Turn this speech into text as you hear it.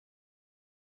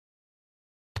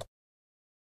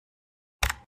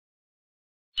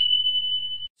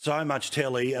So much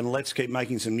telly, and let's keep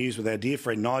making some news with our dear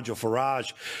friend Nigel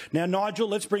Farage. Now, Nigel,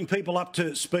 let's bring people up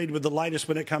to speed with the latest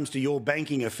when it comes to your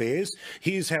banking affairs.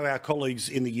 Here's how our colleagues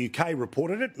in the UK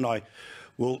reported it, and I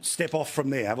will step off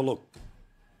from there. Have a look.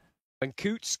 When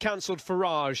Coutts cancelled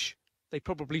Farage, they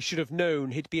probably should have known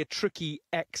he'd be a tricky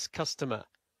ex-customer.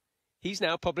 He's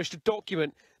now published a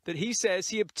document that he says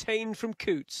he obtained from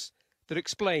Coutts that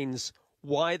explains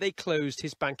why they closed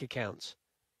his bank account.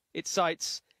 It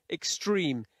cites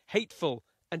extreme, hateful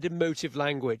and emotive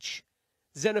language,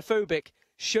 xenophobic,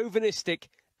 chauvinistic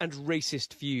and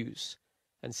racist views,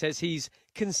 and says he's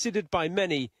considered by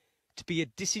many to be a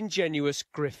disingenuous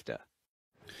grifter.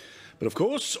 But of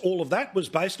course, all of that was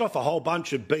based off a whole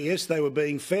bunch of BS they were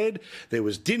being fed. There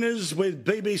was dinners with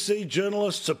BBC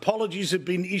journalists, apologies have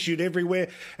been issued everywhere,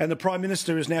 and the Prime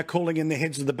Minister is now calling in the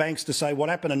heads of the banks to say what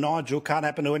happened to Nigel can't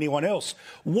happen to anyone else.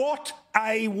 What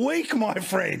a week, my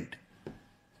friend!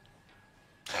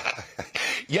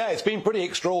 Yeah, it's been pretty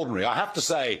extraordinary. I have to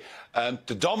say,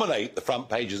 to dominate the front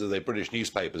pages of the British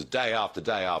newspapers day after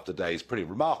day after day is pretty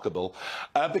remarkable,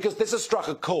 because this has struck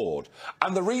a chord.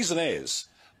 And the reason is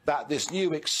that this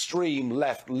new extreme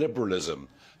left liberalism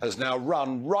has now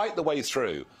run right the way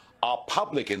through our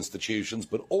public institutions,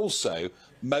 but also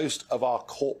most of our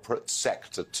corporate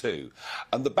sector too.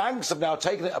 And the banks have now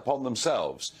taken it upon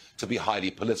themselves to be highly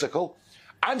political,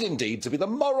 and indeed to be the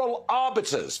moral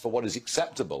arbiters for what is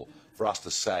acceptable for us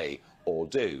to say or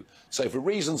do. So for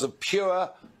reasons of pure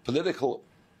political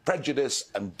prejudice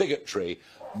and bigotry,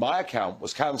 my account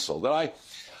was cancelled. And I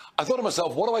thought to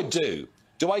myself, what do I do?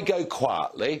 Do I go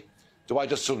quietly? Do I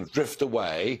just sort of drift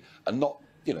away and not,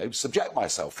 subject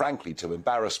myself, frankly, to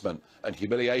embarrassment and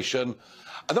humiliation?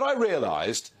 And then I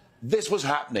realised this was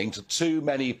happening to too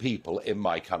many people in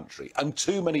my country and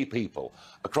too many people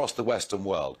across the Western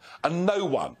world. And no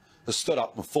one has stood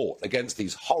up and fought against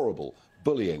these horrible,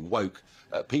 bullying, woke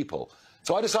people.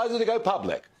 So I decided to go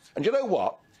public. And you know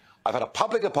what? I've had a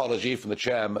public apology from the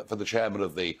chairman, or the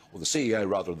CEO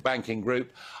rather, of the banking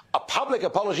group, a public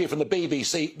apology from the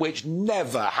BBC, which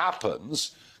never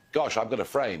happens. Gosh, I'm going to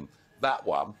frame that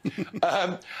one.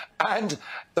 And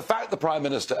the fact the Prime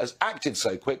Minister has acted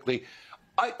so quickly,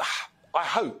 I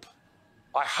hope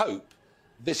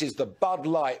this is the Bud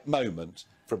Light moment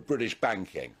for British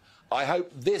banking. I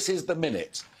hope this is the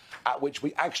minute at which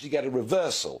we actually get a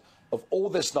reversal of all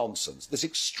this nonsense, this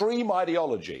extreme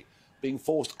ideology being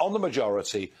forced on the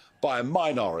majority by a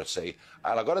minority.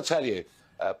 And I've got to tell you,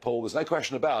 Paul, there's no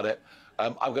question about it,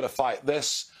 I'm going to fight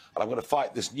this, and I'm going to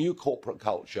fight this new corporate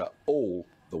culture all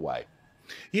the way.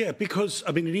 Yeah, because,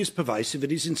 it is pervasive,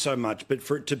 it isn't so much, but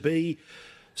for it to be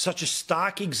such a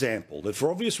stark example that for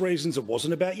obvious reasons it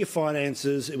wasn't about your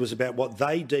finances, it was about what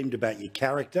they deemed about your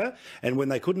character, and when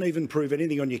they couldn't even prove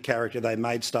anything on your character, they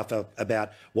made stuff up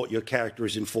about what your character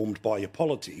is informed by your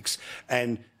politics.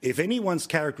 And if anyone's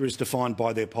character is defined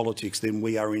by their politics, then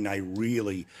we are in a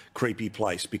really creepy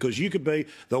place, because you could be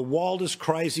the wildest,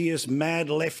 craziest, mad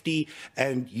lefty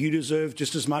and you deserve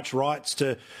just as much rights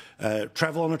to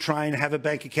travel on a train, have a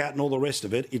bank account and all the rest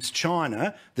of it. It's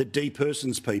China that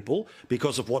depersons people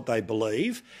because of what they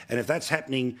believe. And if that's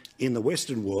happening in the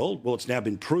Western world, well, it's now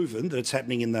been proven that it's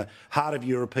happening in the heart of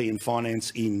European finance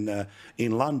in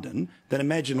London, then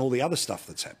imagine all the other stuff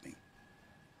that's happening.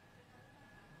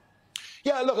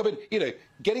 Yeah, look,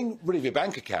 getting rid of your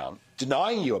bank account,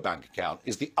 denying you a bank account,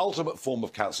 is the ultimate form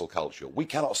of cancel culture. We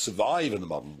cannot survive in the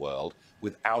modern world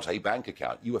without a bank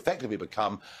account. You effectively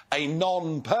become a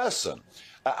non-person.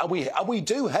 And we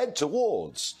do head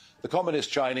towards the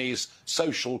communist Chinese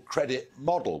social credit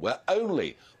model, where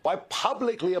only by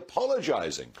publicly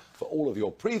apologising for all of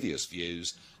your previous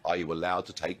views are you allowed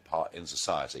to take part in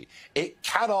society. It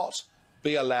cannot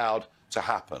be allowed to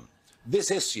happen. This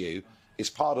issue is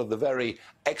part of the very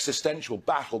existential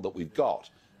battle that we've got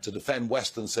to defend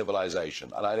Western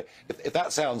civilization. And if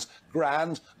that sounds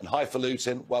grand and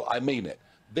highfalutin, well, I mean it.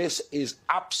 This is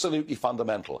absolutely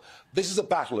fundamental. This is a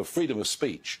battle of freedom of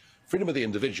speech, freedom of the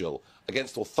individual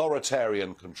against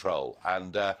authoritarian control.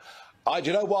 And do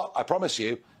you know what? I promise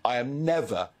you, I am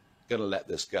never going to let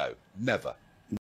this go. Never.